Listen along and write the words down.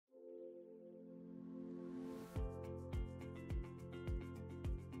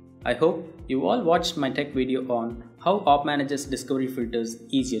I hope you all watched my tech video on how OpManager's discovery filters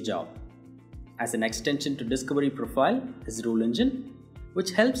ease your job. As an extension to Discovery Profile is Rule Engine,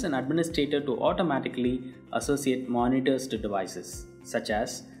 which helps an administrator to automatically associate monitors to devices such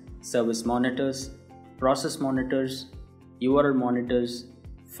as service monitors, process monitors, URL monitors,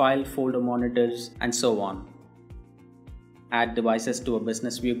 file folder monitors, and so on. Add devices to a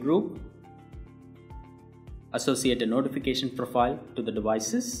business view group, associate a notification profile to the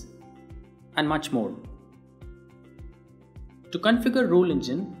devices, and much more. To configure Rule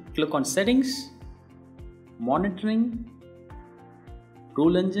Engine, click on Settings, Monitoring,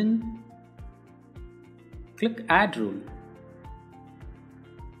 Rule Engine, click Add Rule.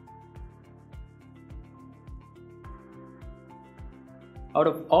 Out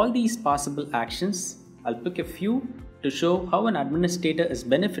of all these possible actions, I'll pick a few to show how an administrator is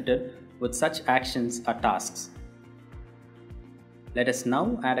benefited with such actions or tasks. Let us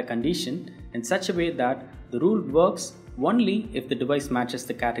now add a condition in such a way that the rule works only if the device matches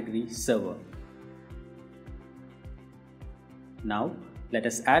the category server. Now, let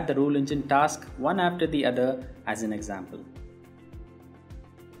us add the Rule Engine task one after the other as an example.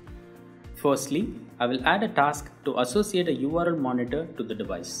 Firstly, I will add a task to associate a URL monitor to the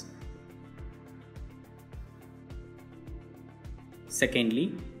device.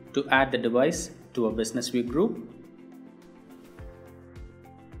 Secondly, to add the device to a business view group.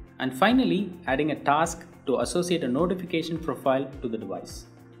 And finally, adding a task to associate a notification profile to the device.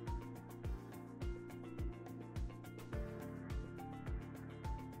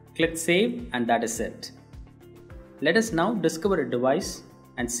 Click Save, and that is it. Let us now discover a device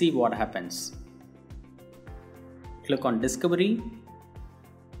and see what happens. Click on Discovery,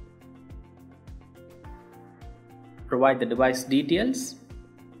 provide the device details,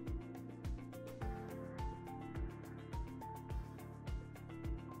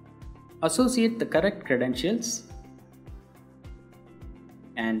 associate the correct credentials,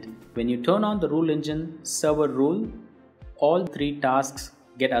 and when you turn on the Rule Engine server rule, all three tasks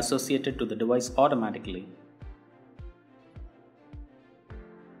get associated to the device automatically.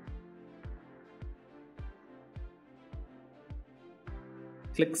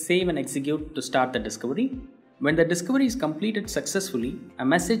 Click Save and Execute to start the discovery. When the discovery is completed successfully, a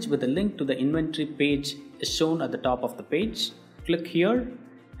message with a link to the inventory page is shown at the top of the page. Click here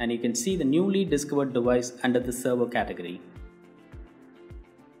and you can see the newly discovered device under the server category.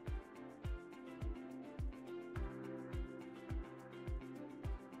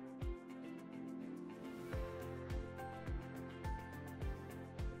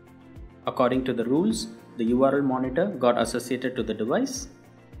 According to the rules, the URL monitor got associated to the device.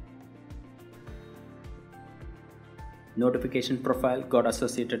 Notification profile got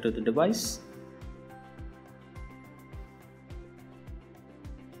associated to the device.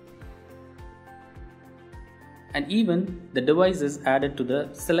 And even the device is added to the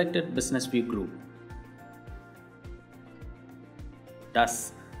selected business view group.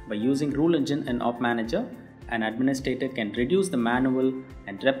 Thus, by using Rule Engine in OpManager, an administrator can reduce the manual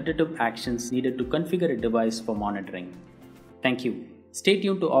and repetitive actions needed to configure a device for monitoring. Thank you. Stay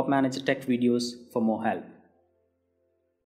tuned to OpManager Tech videos for more help.